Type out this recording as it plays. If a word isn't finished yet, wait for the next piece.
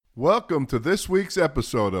Welcome to this week's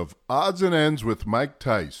episode of Odds and Ends with Mike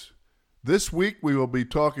Tice. This week we will be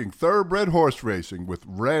talking thoroughbred horse racing with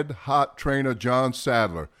red-hot trainer John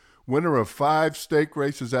Sadler, winner of 5 stake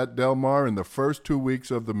races at Del Mar in the first 2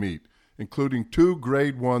 weeks of the meet, including 2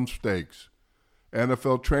 Grade 1 stakes.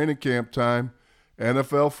 NFL training camp time,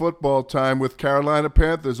 NFL football time with Carolina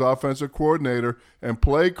Panthers offensive coordinator and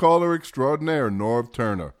play caller extraordinaire Norv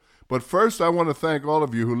Turner. But first I want to thank all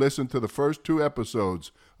of you who listened to the first 2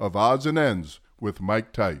 episodes of Odds and Ends with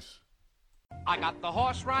Mike Tice. I got the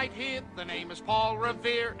horse right here, the name is Paul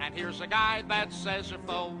Revere, and here's a guy that says if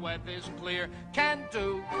the weather's clear, can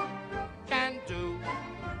do.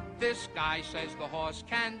 This guy says the horse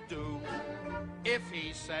can do. If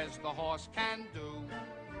he says the horse can do.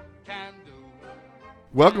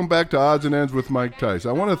 Welcome back to Odds and Ends with Mike Tice.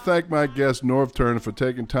 I want to thank my guest Norv Turner for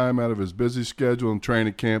taking time out of his busy schedule and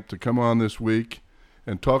training camp to come on this week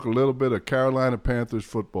and talk a little bit of Carolina Panthers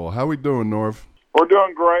football. How we doing, Norv? We're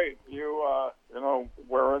doing great.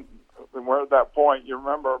 We're at that point. You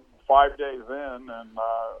remember 5 days in and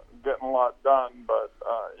getting a lot done, but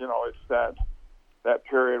it's that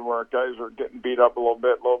period where guys are getting beat up a little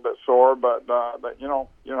bit sore, but you know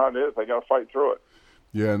how it is. They got to fight through it.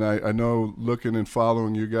 Yeah, and I know looking and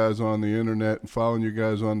following you guys on the internet and following you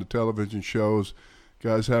guys on the television shows,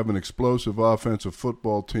 guys have an explosive offensive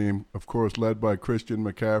football team, of course, led by Christian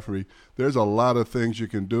McCaffrey. There's a lot of things you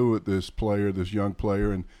can do with this young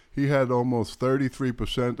player, and he had almost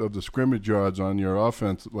 33% of the scrimmage yards on your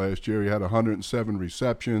offense last year. He had 107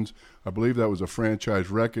 receptions. I believe that was a franchise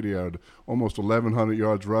record. He had almost 1,100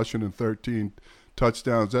 yards rushing and 13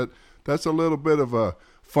 touchdowns. That's a little bit of a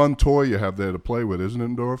fun toy you have there to play with, isn't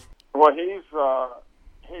it, Norv? Well,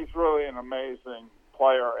 he's really an amazing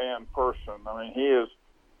player and person. I mean, he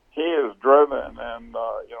is driven, and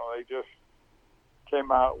they just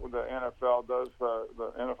came out with the NFL the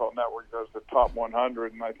NFL Network does the top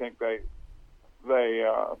 100, and I think they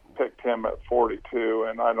picked him at 42,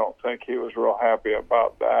 and I don't think he was real happy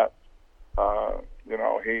about that.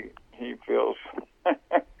 He feels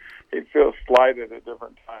he feels slighted at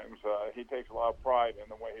different times. He takes a lot of pride in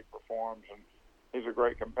the way he performs, and he's a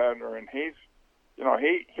great competitor, and he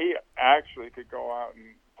actually could go out and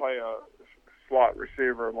play a slot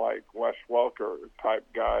receiver like Wes Welker type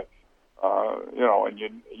guy,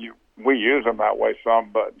 and we use him that way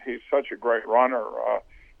some, but he's such a great runner.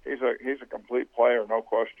 He's a complete player, no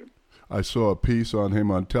question. I saw a piece on him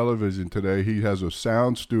on television today. He has a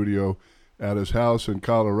sound studio at his house in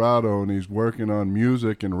Colorado, and he's working on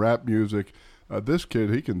music and rap music. This kid,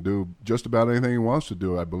 he can do just about anything he wants to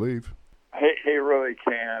do, I believe. He really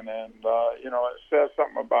can, and it says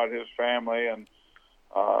something about his family, and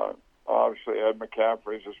obviously Ed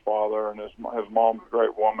McCaffrey's his father, and his mom's a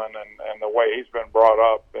great woman, and the way he's been brought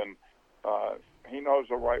up, and he knows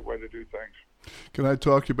the right way to do things. Can I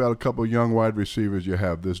talk to you about a couple of young wide receivers you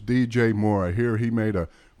have? This DJ Moore, I hear he made a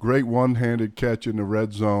great one-handed catch in the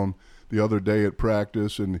red zone the other day at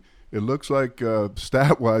practice, and it looks like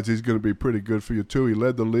stat-wise he's going to be pretty good for you too. He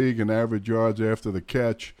led the league in average yards after the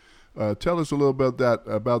catch. Tell us a little bit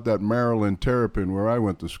about that Maryland Terrapin where I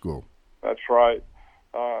went to school. That's right.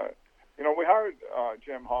 We hired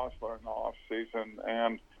Jim Hostler in the off season,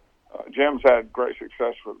 and Jim's had great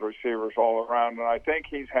success with receivers all around, and I think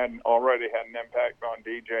he's already had an impact on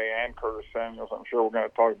DJ and Curtis Samuels. I'm sure we're going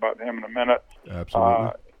to talk about him in a minute.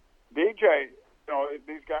 Absolutely. DJ,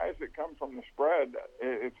 these guys that come from the spread,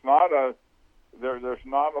 it's not there's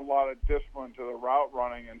not a lot of discipline to the route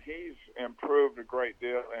running, and he's improved a great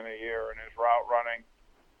deal in a year in his route running.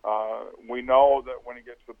 We know that when he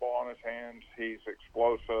gets the ball in his hands, he's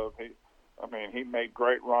explosive. He made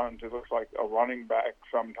great runs. He looks like a running back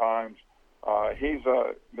sometimes.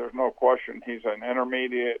 There's no question, he's an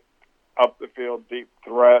intermediate, up the field, deep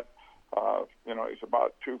threat. He's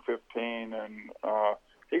about 215, and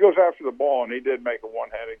he goes after the ball, and he did make a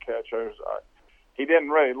one-handed catch. He didn't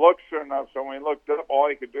really look soon enough, so when he looked up, all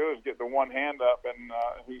he could do is get the one hand up, and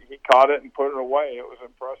he caught it and put it away. It was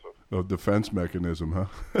impressive. Oh, defense mechanism,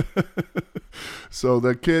 huh? So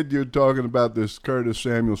the kid you're talking about, this Curtis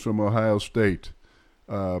Samuels from Ohio State,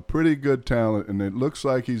 pretty good talent, and it looks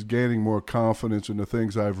like he's gaining more confidence in the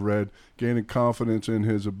things I've read, gaining confidence in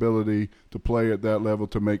his ability to play at that level,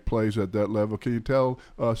 to make plays at that level. Can you tell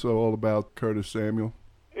us all about Curtis Samuel?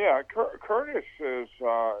 Yeah, Curtis is,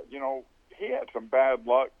 he had some bad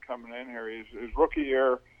luck coming in here. His rookie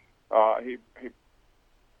year, he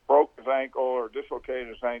broke his ankle or dislocated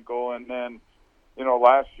his ankle, and then,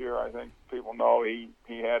 last year I think people know he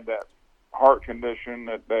had that heart condition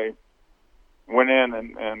that they went in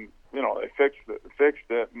and they fixed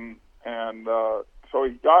it, and so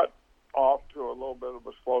he got off to a little bit of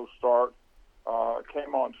a slow start.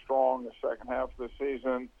 Came on strong the second half of the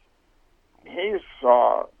season. He's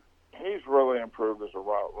really improved as a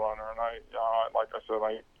route runner, and like I said,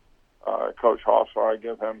 Coach Hofstra, I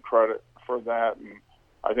give him credit for that, and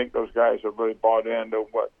I think those guys have really bought into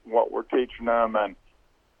what we're teaching them. And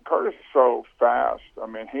Curtis is so fast. I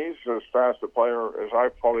mean, he's as fast a player as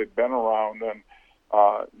I've probably been around, and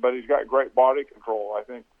but he's got great body control. I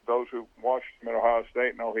think those who watched him at Ohio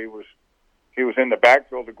State know he was in the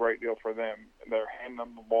backfield a great deal for them. They're handing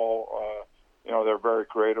them the ball. They're very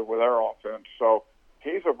creative with their offense. So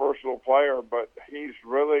he's a versatile player, but he's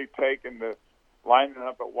really taken to lining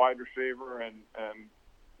up at wide receiver and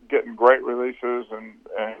getting great releases and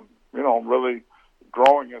really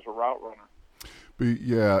growing as a route runner.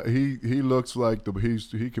 Yeah, he looks like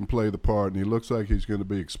he can play the part, and he looks like he's going to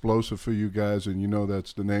be explosive for you guys, and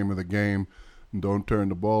that's the name of the game. Don't turn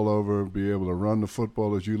the ball over, be able to run the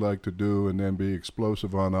football as you like to do, and then be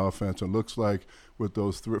explosive on offense. It looks like with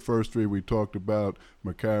those first three we talked about,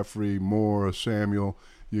 McCaffrey, Moore, Samuel,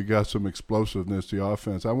 you got some explosiveness to the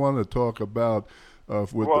offense. I want to talk about one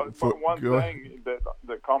thing the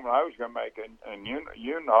comment I was going to make, and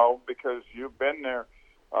you know because you've been there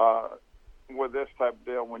with this type of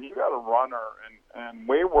deal, when you got a runner, and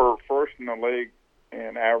we were first in the league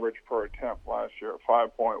in average per attempt last year at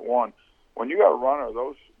 5.1. When you got a runner,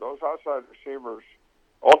 those outside receivers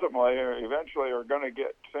ultimately eventually are going to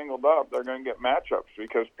get singled up. They're going to get matchups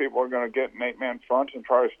because people are going to get in 8-man fronts and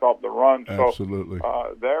try to stop the run. Absolutely.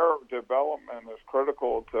 So their development is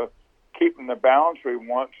critical to keeping the balance we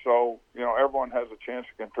want so everyone has a chance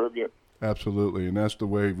to contribute. Absolutely, and that's the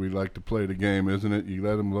way we like to play the game, isn't it? You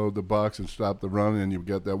let them load the box and stop the run, and you've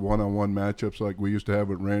got that one-on-one matchups like we used to have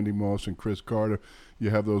with Randy Moss and Chris Carter.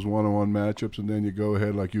 You have those one-on-one matchups, and then you go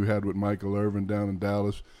ahead like you had with Michael Irvin down in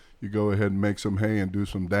Dallas. You go ahead and make some hay and do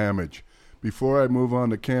some damage. Before I move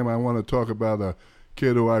on to Cam, I want to talk about a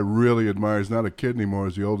kid who I really admire. He's not a kid anymore.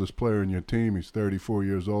 He's the oldest player in your team. He's 34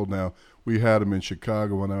 years old now. We had him in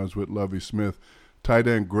Chicago when I was with Lovie Smith. Tight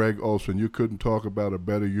end Greg Olson. You couldn't talk about a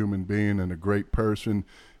better human being and a great person.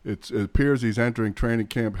 It appears he's entering training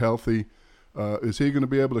camp healthy. Is he going to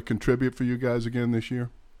be able to contribute for you guys again this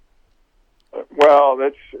year? Well,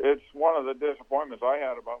 it's one of the disappointments I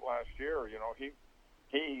had about last year.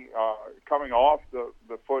 He coming off the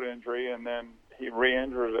foot injury, and then he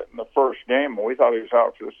re-injured it in the first game. We thought he was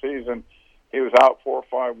out for the season. He was out 4 or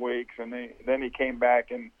 5 weeks, and then he came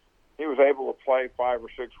back and he was able to play 5 or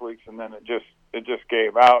 6 weeks, and then it just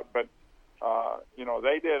gave out. But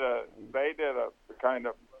they did a kind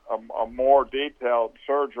of a more detailed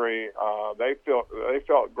surgery. They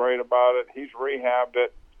felt great about it. He's rehabbed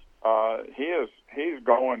it. He's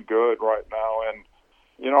going good right now, and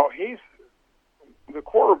the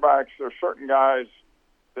quarterbacks. There's certain guys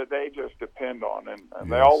that they just depend on, and yes.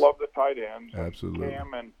 They all love the tight ends. Absolutely.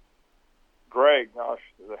 Cam and Greg, gosh,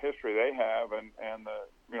 the history they have and the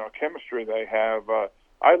chemistry they have.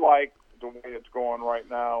 I like the way it's going right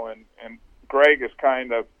now, and Greg is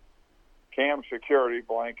kind of Cam's security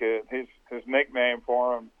blanket. His nickname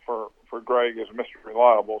for him for Greg is Mr.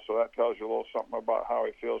 Reliable, so that tells you a little something about how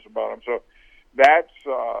he feels about him. So that's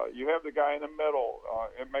you have the guy in the middle.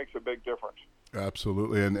 It makes a big difference.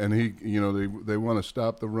 Absolutely, and he, they want to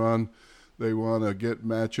stop the run. They want to get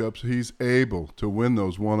matchups. He's able to win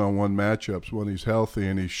those one-on-one matchups when he's healthy,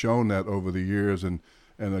 and he's shown that over the years. And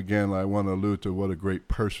again, I want to allude to what a great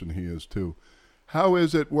person he is, too. How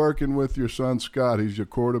is it working with your son, Scott? He's your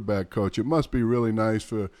quarterback coach. It must be really nice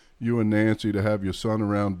for you and Nancy to have your son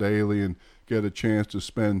around daily and get a chance to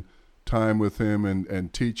spend time with him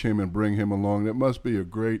and teach him and bring him along. That must be a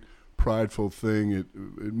great, prideful thing.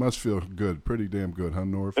 It must feel good, pretty damn good, huh,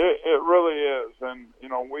 Norv? It really is. And,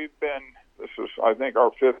 we've been – this is, I think,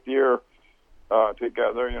 our 5th year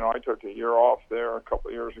together. I took a year off there a couple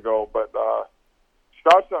of years ago, but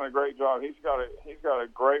Scott's done a great job. He's got a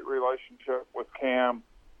great relationship with Cam.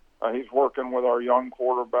 He's working with our young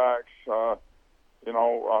quarterbacks. I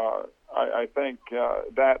think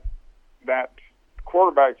that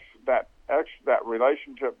quarterbacks that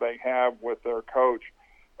relationship they have with their coach.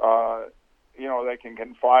 They can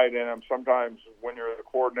confide in him. Sometimes when you're the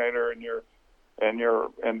coordinator and you're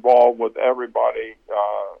involved with everybody,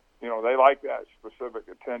 they like that specific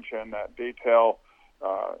attention, that detail,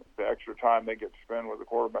 the extra time they get to spend with the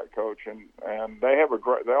quarterback coach, and they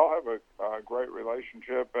all have a great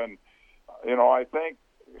relationship. And I think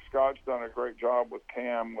Scott's done a great job with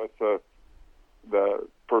Cam with the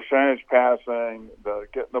percentage passing, the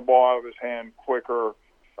getting the ball out of his hand quicker.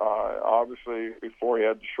 Obviously, before he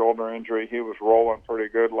had the shoulder injury, he was rolling pretty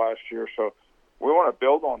good last year. So we want to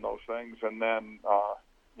build on those things, and then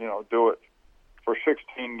do it for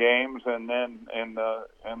 16 games and then in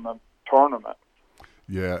the tournament.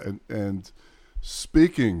 Yeah, and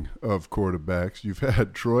speaking of quarterbacks, you've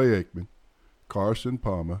had Troy Aikman, Carson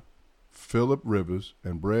Palmer, Phillip Rivers,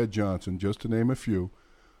 and Brad Johnson, just to name a few,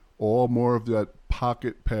 all more of that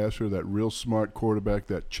pocket passer, that real smart quarterback,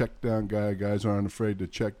 that check down guy. Guys aren't afraid to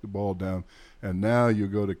check the ball down. And now you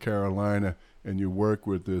go to Carolina and you work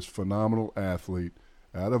with this phenomenal athlete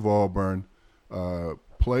out of Auburn,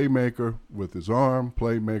 playmaker with his arm,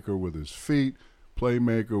 playmaker with his feet,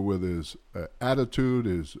 playmaker with his attitude,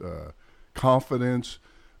 his confidence.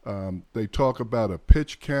 They talk about a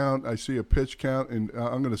pitch count. I see a pitch count, and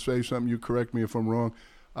I'm going to say something. You correct me if I'm wrong.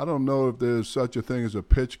 I don't know if there's such a thing as a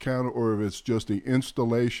pitch counter or if it's just the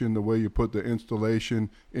installation, the way you put the installation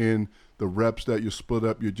in, the reps that you split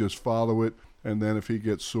up, you just follow it, and then if he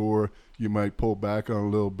gets sore, you might pull back on a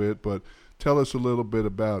little bit. But tell us a little bit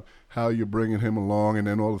about how you're bringing him along, and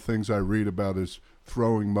then all the things I read about his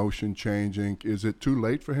throwing motion changing. Is it too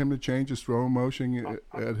late for him to change his throwing motion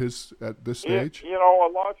at this stage? A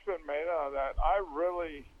lot's been made out of that. I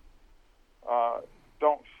really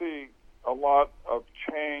don't see a lot of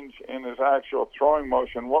change in his actual throwing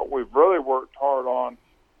motion. What we've really worked hard on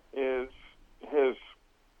is his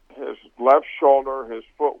left shoulder, his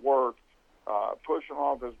footwork, pushing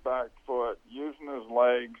off his back foot, using his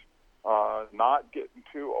legs, not getting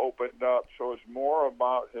too opened up. So it's more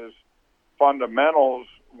about his fundamentals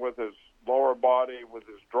with his lower body, with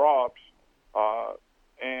his drops,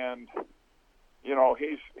 and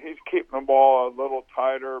he's keeping the ball a little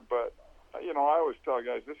tighter, but I always tell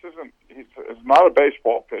guys, it's not a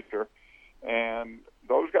baseball pitcher, and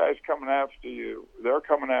those guys coming after you, they're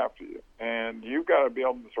coming after you, and you've got to be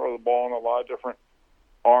able to throw the ball in a lot of different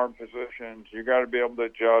arm positions. You got to be able to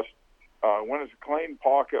adjust. When it's a clean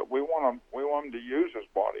pocket, we want him to use his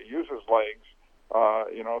body, use his legs.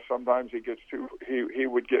 Sometimes he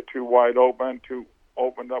would get too wide open, too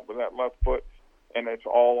opened up with that left foot, and it's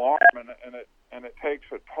all arm, and it takes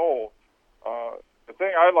a toll. The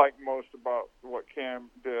thing I like most about what Cam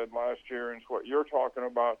did last year and what you're talking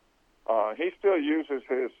about, he still uses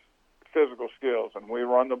his physical skills, and we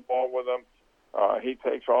run the ball with him. He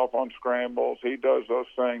takes off on scrambles. He does those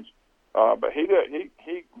things. But he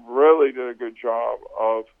really did a good job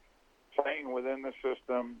of playing within the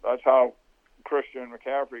system. That's how Christian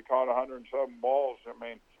McCaffrey caught 107 balls. I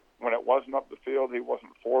mean, when it wasn't up the field, he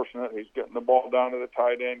wasn't forcing it. He's getting the ball down to the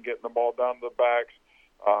tight end, getting the ball down to the backs,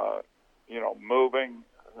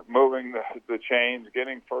 moving the chains,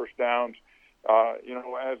 getting first downs.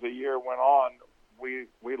 As the year went on, we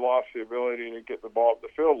lost the ability to get the ball up the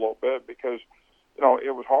field a little bit because,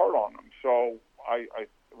 it was hard on him. So I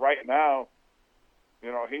right now,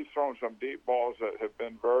 he's thrown some deep balls that have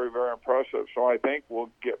been very, very impressive. So I think we'll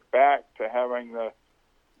get back to having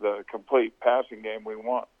the complete passing game we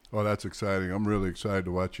want. Oh, that's exciting. I'm really excited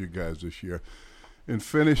to watch you guys this year. In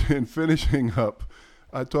finishing up,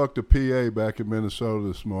 I talked to PA back in Minnesota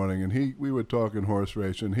this morning, and we were talking horse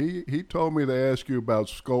racing. He told me to ask you about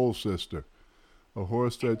Skull Sister, a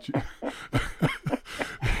horse that you...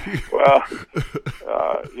 Well,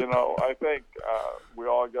 I think we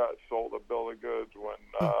all got sold a bill of goods when,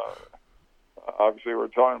 obviously, we're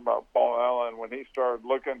talking about Paul Allen when he started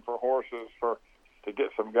looking for horses to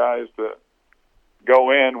get some guys to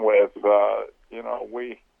go in with.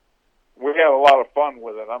 We had a lot of fun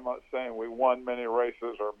with it. I'm not saying we won many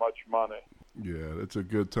races or much money. Yeah, it's a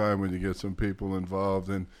good time when you get some people involved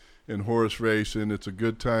in horse racing. It's a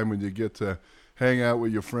good time when you get to hang out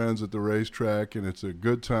with your friends at the racetrack, and it's a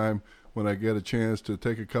good time when I get a chance to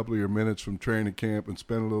take a couple of your minutes from training camp and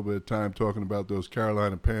spend a little bit of time talking about those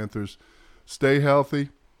Carolina Panthers. Stay healthy.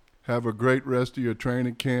 Have a great rest of your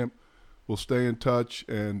training camp. We'll stay in touch,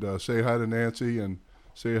 and say hi to Nancy and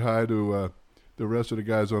say hi to the rest of the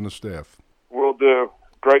guys on the staff. Will do.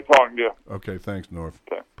 Great talking to you. Okay, thanks, Norv.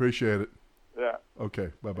 Okay. Appreciate it. Yeah. Okay,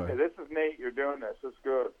 bye-bye. Hey, this is neat. You're doing this. It's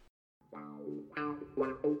good.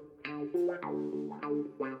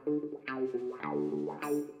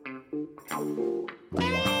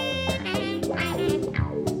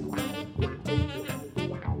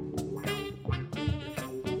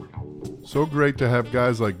 So great to have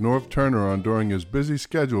guys like Norv Turner on during his busy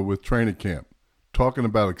schedule with training camp, talking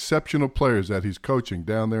about exceptional players that he's coaching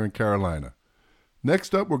down there in Carolina.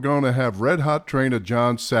 Next up, we're going to have red-hot trainer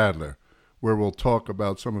John Sadler, where we'll talk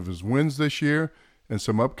about some of his wins this year and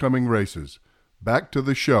some upcoming races. Back to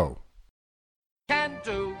the show. Can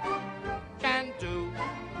do.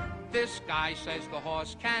 This guy says the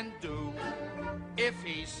horse can do. If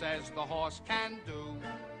he says the horse can do.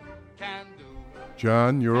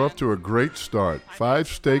 John, you're off to a great start. 5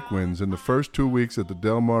 stake wins in the first 2 weeks at the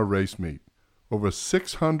Del Mar race meet. Over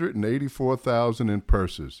 $684,000 in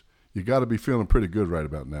purses. You got to be feeling pretty good right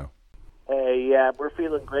about now. Hey, yeah, we're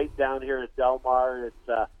feeling great down here at Del Mar. It's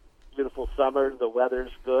a beautiful summer. The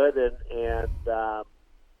weather's good, and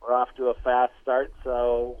we're off to a fast start.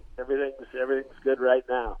 So everything's good right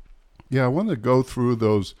now. Yeah, I want to go through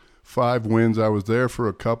those 5 wins. I was there for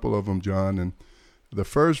a couple of them, John, and the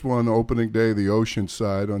first one, opening day, the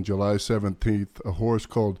Oceanside on July 17th, a horse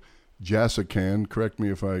called Jassican. Correct me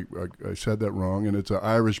if I said that wrong. And it's an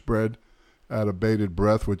Irish bred out of Bated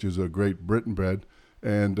Breath, which is a Great Britain bred.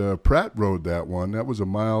 And Pratt rode that one. That was a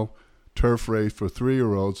mile turf race for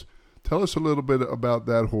 3-year-olds. Tell us a little bit about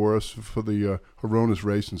that horse for the Horonis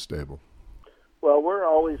Racing Stable. Well, we're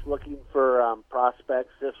always looking for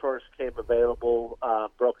prospects. This horse came available,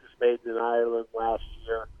 broke his maiden in Ireland last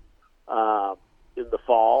year. In the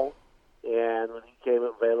fall, and when he came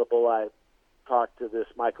available, I talked to this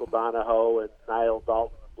Michael Donahoe and Niall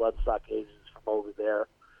Dalton, bloodstock agents from over there,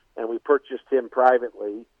 and we purchased him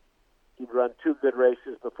privately. He'd run 2 good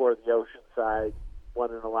races before the Oceanside,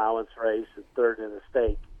 won an allowance race, and 3rd in a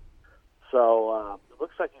stake. So it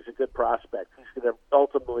looks like he's a good prospect. He's going to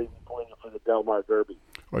ultimately be pointing for the Del Mar Derby.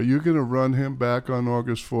 Are you going to run him back on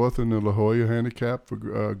August 4th in the La Jolla handicap for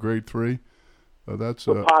Grade 3?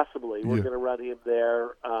 Possibly. We're going to run him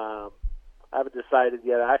there. I haven't decided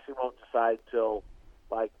yet. I actually won't decide till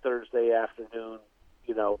like Thursday afternoon,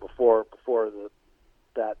 before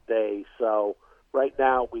that day. So right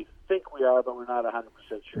now we think we are, but we're not 100%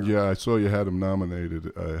 sure. Yeah, I saw you had him nominated.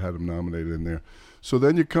 In there. So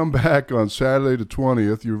then you come back on Saturday the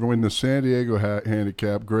 20th. You win the San Diego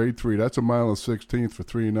handicap, Grade 3. That's a mile and 16th for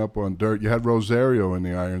 3 and up on dirt. You had Rosario in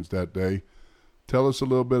the irons that day. Tell us a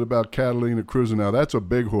little bit about Catalina Cruiser. Now, that's a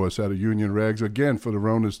big horse out of Union Rags, again, for the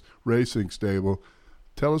Horonis Racing Stable.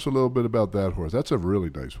 Tell us a little bit about that horse. That's a really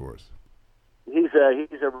nice horse. He's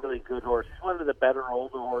a really good horse. He's one of the better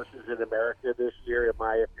older horses in America this year, in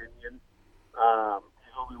my opinion.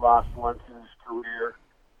 He's only lost once in his career.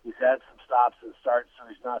 He's had some stops and starts, so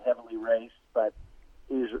he's not heavily raced, but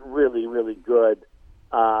he's really, really good.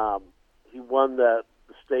 He won the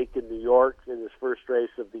stake in New York in his first race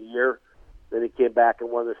of the year. Then he came back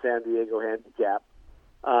and won the San Diego handicap.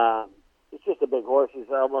 He's just a big horse. He's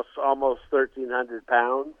almost 1,300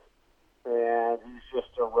 pounds, and he's just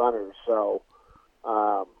a runner. So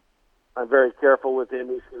I'm very careful with him.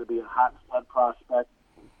 He's going to be a hot stud prospect,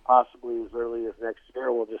 possibly as early as next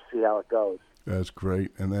year. We'll just see how it goes. That's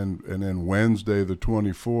great. And then Wednesday the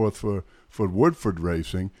 24th for Woodford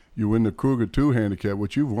Racing, you win the Kruger 2 handicap,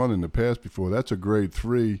 which you've won in the past before. That's a Grade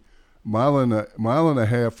 3, mile and a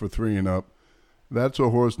half for 3 and up. That's a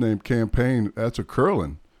horse named Campaign. That's a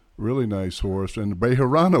Curlin, really nice horse. And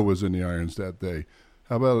Bejarano was in the irons that day.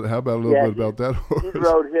 How about a little bit about that horse? He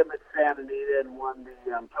rode him at Santa Anita and won the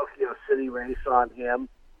Tokyo City race on him.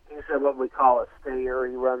 He's what we call a stayer.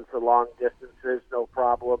 He runs the long distances, no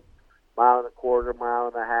problem. 1.25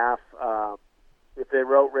 miles, 1.5 miles. If they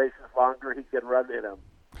wrote races longer, he could run in them.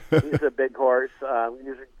 He's a big horse. He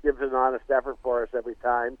usually gives an honest effort for us every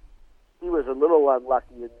time. He was a little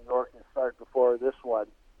unlucky in New York and start before this one,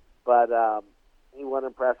 but he won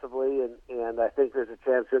impressively, and I think there's a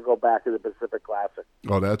chance he'll go back to the Pacific Classic.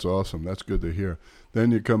 Oh, that's awesome. That's good to hear.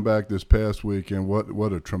 Then you come back this past weekend.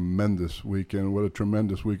 What a tremendous weekend. What a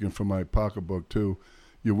tremendous weekend for my pocketbook, too.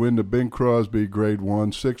 You win the Bing Crosby Grade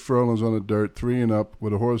 1, 6 furlongs on the dirt, 3 and up,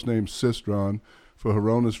 with a horse named Sistron for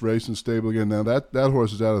Horonis Racing Stable again. Now, that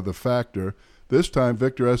horse is out of the Factor. This time,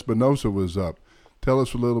 Victor Espinosa was up. Tell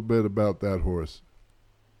us a little bit about that horse.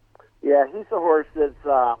 Yeah, he's a horse that's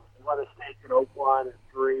won a stake at Oakland at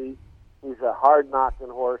 3. He's a hard-knocking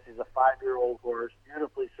horse. He's a 5-year-old horse,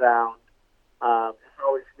 beautifully sound. Just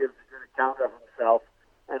always gives a good account of himself.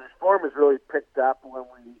 And his form has really picked up when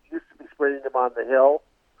we used to be sprinting him on the hill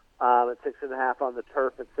at 6.5 on the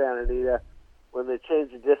turf at Santa Anita. When they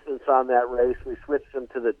changed the distance on that race, we switched him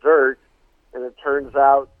to the dirt, and it turns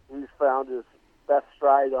out he's found his best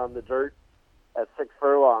stride on the dirt at 6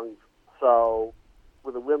 furlongs. So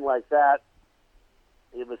with a win like that,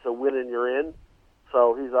 if it's a win and you're in,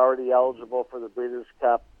 so he's already eligible for the Breeders'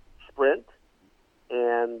 Cup Sprint,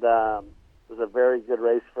 and it was a very good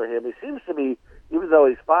race for him. He seems to be, even though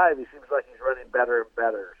he's 5, he seems like he's running better and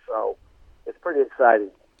better. So it's pretty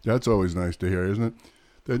exciting. That's always nice to hear, isn't it?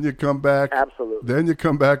 Then you come back. Absolutely. Then you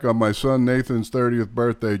come back on my son Nathan's 30th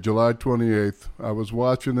birthday, July 28th. I was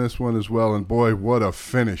watching this one as well, and boy, what a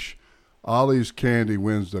finish. Ollie's Candy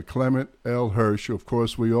wins the Clement L. Hirsch. Of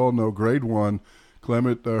course, we all know Grade 1.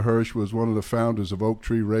 Clement Hirsch was one of the founders of Oak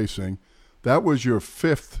Tree Racing. That was your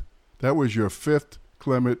 5th That was your 5th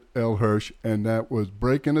Clement L. Hirsch, and that was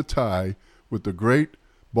breaking a tie with the great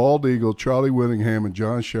bald eagle Charlie Whittingham and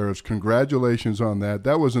John Sheriffs. Congratulations on that.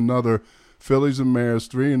 That was another fillies and mares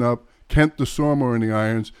 3 and up. Kent DeSormo in the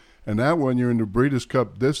irons, and that one you're in the Breeders'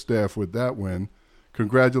 Cup distaff with that win.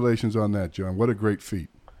 Congratulations on that, John. What a great feat.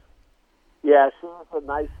 Yeah, she's a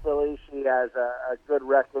nice filly. She has a good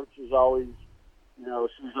record. She's always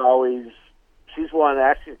won,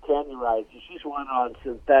 actually, canyon rides. She's won on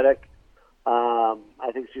synthetic.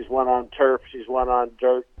 I think she's won on turf. She's won on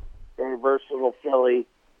dirt. Very versatile filly.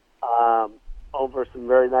 Over some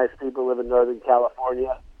very nice people live in Northern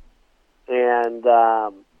California. And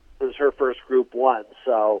it was her first Group 1.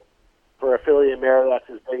 So for a filly and mare, that's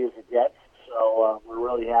as big as it gets. So we're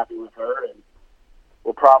really happy with her. And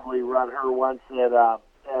we'll probably run her once at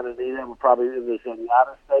Santa Anita. We'll probably in the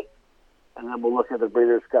Zenyatta State. And then we'll look at the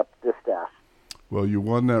Breeders' Cup distaff. Well, you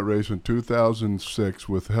won that race in 2006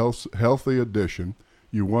 with Healthy Edition.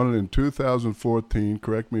 You won it in 2014,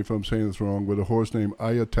 correct me if I'm saying this wrong, with a horse named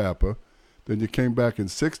Ayatapa. Then you came back in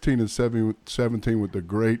 16 and 17 with the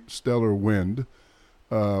great Stellar Wind.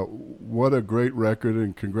 What a great record,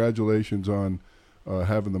 and congratulations on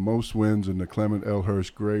having the most wins in the Clement L. Hirsch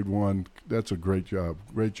Grade 1. That's a great job.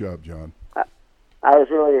 Great job, John.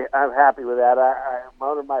 I'm happy with that.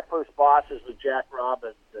 One of my first bosses was Jack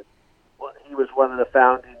Robbins, and he was one of the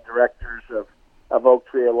founding directors of Oak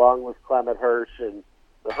Tree, along with Clement Hirsch, and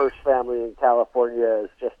the Hirsch family in California has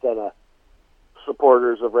just been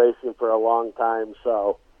supporters of racing for a long time.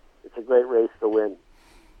 So it's a great race to win.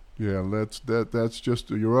 Yeah, that's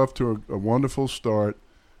just, you're off to a wonderful start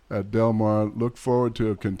at Del Mar. Look forward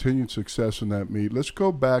to a continued success in that meet. Let's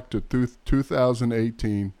go back to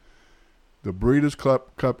 2018. The Breeders'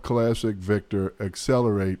 Cup Classic victor,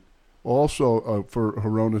 Accelerate, also for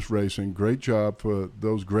Hronis Racing. Great job for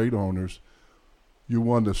those great owners. You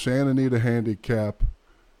won the Santa Anita Handicap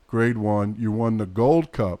Grade 1. You won the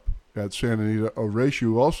Gold Cup at Santa Anita, a race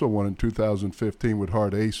you also won in 2015 with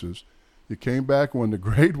Hard Aces. You came back, won the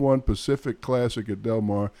Grade 1 Pacific Classic at Del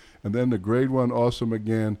Mar, and then the Grade 1 Awesome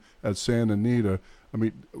again at Santa Anita. I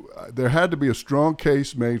mean, there had to be a strong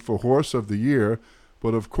case made for Horse of the Year,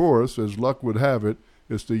 but of course, as luck would have it,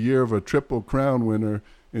 it's the year of a Triple Crown winner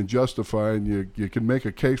in Justify, and you can make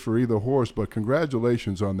a case for either horse, but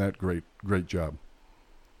congratulations on that great job.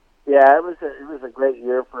 Yeah, it was a great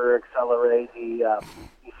year for Accelerate. He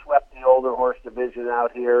swept the older horse division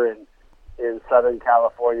out here in Southern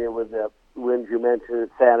California with the wins you mentioned at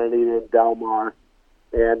Santa Anita and Del Mar,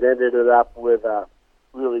 and ended it up with a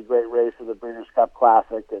really great race of the Breeders' Cup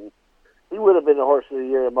Classic. And he would have been the Horse of the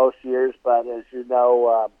Year in most years, but as you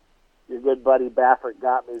know, your good buddy Baffert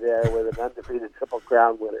got me there with an undefeated Triple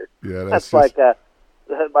Crown winner. Yeah, that's like a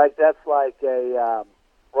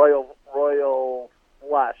royal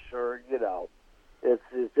flush, or it's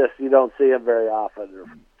just you don't see him very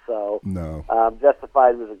often. So no,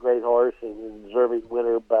 Justified was a great horse and a deserving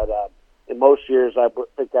winner, but in most years I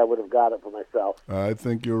think I would have got it for myself. I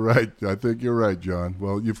think you're right, John.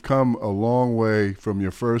 Well, you've come a long way from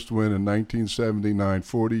your first win in 1979,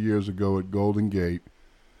 40 years ago at Golden Gate.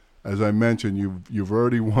 As I mentioned, you've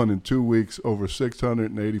already won in 2 weeks over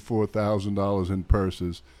 $684,000 in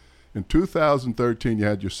purses. In 2013, you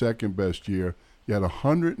had your second best year. You had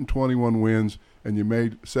 121 wins, and you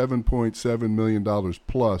made $7.7 million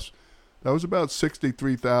plus. That was about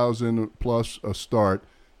 $63,000 plus a start.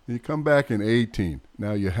 And you come back in 18.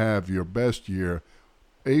 Now you have your best year,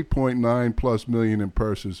 $8.9 plus million in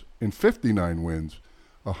purses in 59 wins,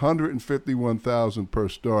 $151,000 per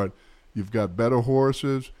start. You've got better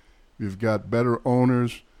horses. You've got better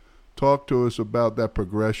owners. Talk to us about that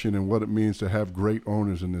progression and what it means to have great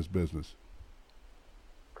owners in this business.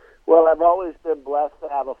 Well, I've always been blessed to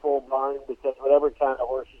have a full barn because whatever kind of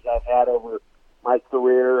horses I've had over my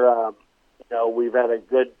career, we've had a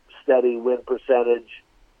good, steady win percentage,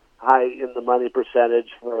 high in the money percentage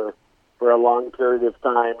for a long period of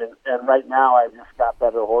time. And right now I've just got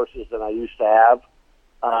better horses than I used to have.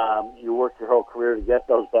 You work your whole career to get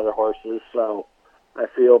those better horses, so I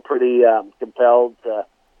feel pretty compelled to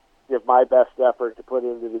give my best effort to put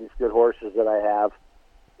into these good horses that I have.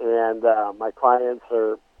 And my clients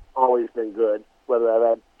are always been good, whether I've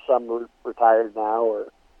had some retired now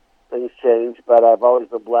or things change, but I've always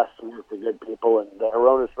been blessed to work with good people. And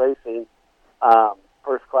Hronis Racing,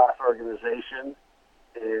 first-class organization,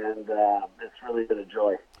 and it's really been a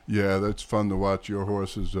joy. Yeah, that's fun to watch your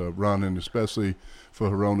horses run, and especially for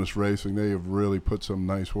Hronis Racing. They have really put some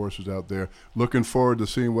nice horses out there. Looking forward to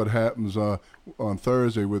seeing what happens on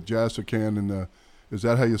Thursday with Jazzican and is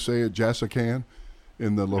that how you say it, Jazzican?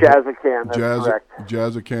 In the Jazzican, that's correct.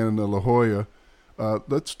 Jazzican in the La Jolla.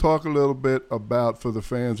 Let's talk a little bit about, for the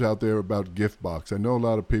fans out there, about Gift Box. I know a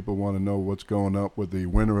lot of people want to know what's going up with the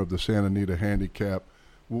winner of the Santa Anita Handicap.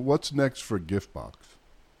 Well, what's next for Gift Box?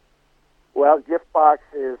 Well, Gift Box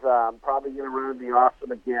is probably going to run the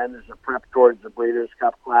Awesome again as a prep towards the Breeders'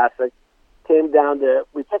 Cup Classic. Came down to,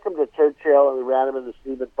 we took him to Churchill and we ran him in the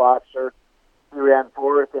Stephen Foster. He ran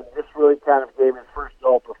fourth, and this really kind of gave his first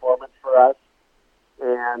dull performance for us.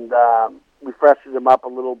 And we freshened him up a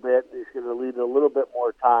little bit. He's going to lead a little bit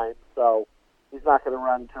more time, so he's not going to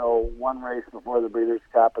run until one race before the Breeders'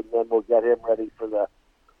 Cup, and then we'll get him ready for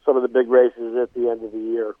some of the big races at the end of the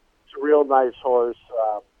year. It's a real nice horse.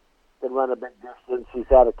 Can run a big distance. He's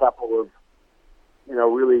had a couple of,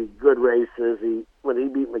 really good races. When he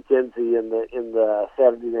beat McKenzie in the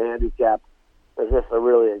 70 handicap, it was just a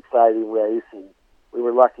really exciting race, and we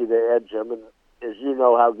were lucky to edge him. And as you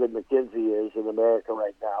know how good McKenzie is in America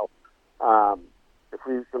right now, if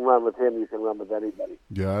you can run with him, you can run with anybody.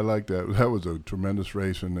 Yeah, I like that. That was a tremendous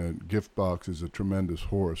race, and Gift Box is a tremendous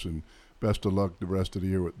horse, and best of luck the rest of the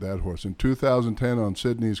year with that horse. In 2010 on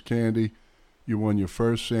Sydney's Candy, you won your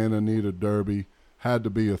first Santa Anita Derby. Had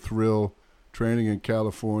to be a thrill. Training in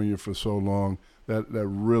California for so long, that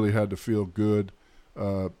really had to feel good.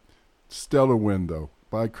 Stellar win, though,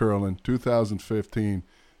 by Curlin, 2015,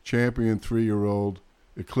 champion 3-year-old,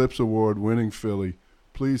 Eclipse Award winning filly.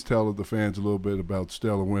 Please tell the fans a little bit about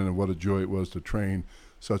Stellar Win and what a joy it was to train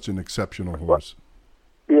such an exceptional horse.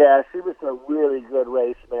 Yeah, she was a really good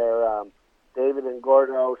race mare. David and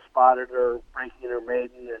Gordo spotted her breaking her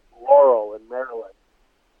maiden at Laurel in Maryland.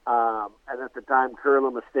 And at the time,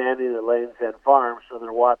 Curlin was standing at Lane's End Farm, so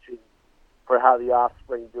they're watching for how the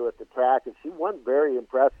offspring do at the track. And she won very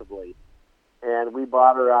impressively. And we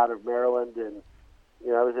bought her out of Maryland, and, it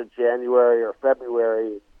was in January or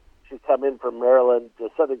February. She come in from Maryland to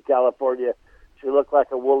Southern California. She looked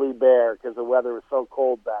like a woolly bear because the weather was so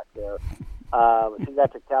cold back there. She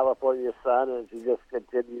got to California sun, and she just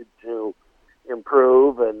continued to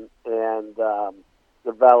improve and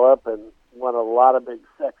develop, and won a lot of big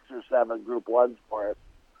 6 or 7 Group 1s for us.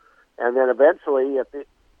 And then eventually,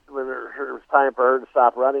 when it was time for her to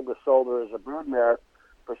stop running, we sold her as a broodmare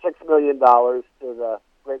for $6 million to the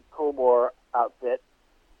Great Coolmore outfit.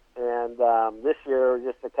 And this year,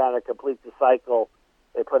 just to kind of complete the cycle,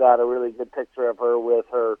 they put out a really good picture of her with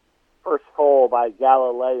her first foal by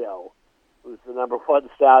Galileo, who's the number 1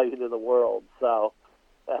 stallion in the world. So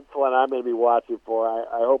that's one I'm going to be watching for.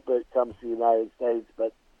 I hope it comes to the United States,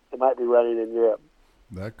 but it might be running in Europe.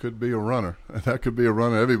 That could be a runner. That could be a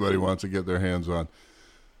runner everybody wants to get their hands on.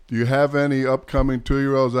 Do you have any upcoming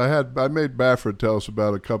 2-year-olds? I made Baffert tell us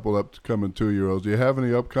about a couple upcoming 2-year-olds. Do you have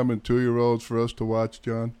any upcoming 2-year-olds for us to watch,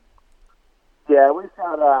 John? Yeah, we've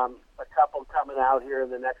got a couple coming out here in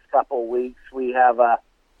the next couple weeks. We have a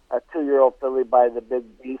 2-year-old filly by the Big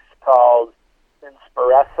Beast called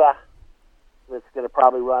Inspiressa. It's going to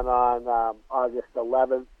probably run on August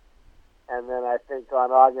 11th. And then I think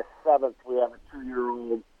on August 7th, we have a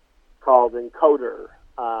 2-year-old called Encoder.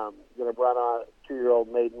 Going to run on a 2-year-old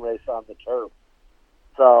maiden race on the turf.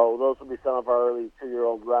 So those will be some of our early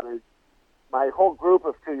 2-year-old runners. My whole group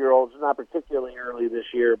of 2-year-olds is not particularly early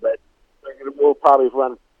this year, but we'll probably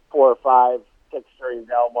run 4 or 5, 6 during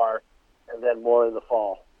Del Mar, and then more in the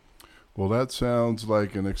fall. Well, that sounds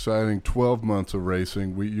like an exciting 12 months of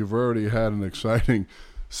racing. You've already had an exciting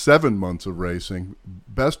 7 months of racing.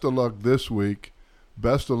 Best of luck this week.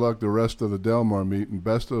 Best of luck the rest of the Del Mar meet, and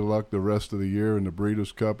best of luck the rest of the year in the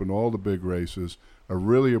Breeders' Cup and all the big races. I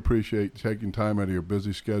really appreciate taking time out of your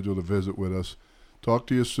busy schedule to visit with us. Talk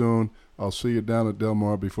to you soon. I'll see you down at Del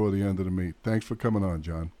Mar before the end of the meet. Thanks for coming on,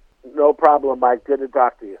 John. No problem, Mike. Good to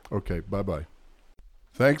talk to you. Okay, bye-bye.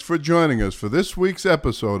 Thanks for joining us for this week's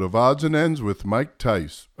episode of Odds and Ends with Mike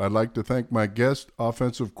Tice. I'd like to thank my guest,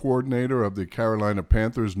 offensive coordinator of the Carolina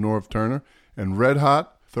Panthers, Norv Turner, and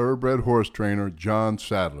red-hot thoroughbred horse trainer, John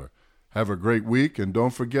Sadler. Have a great week, and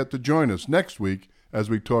don't forget to join us next week as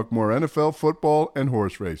we talk more NFL football and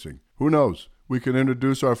horse racing. Who knows? We could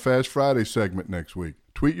introduce our Fast Friday segment next week.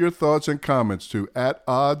 Tweet your thoughts and comments to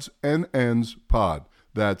 @OddsAndEndsPod.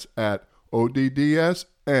 That's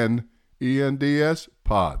 @ODDSNENDS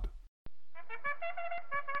pod.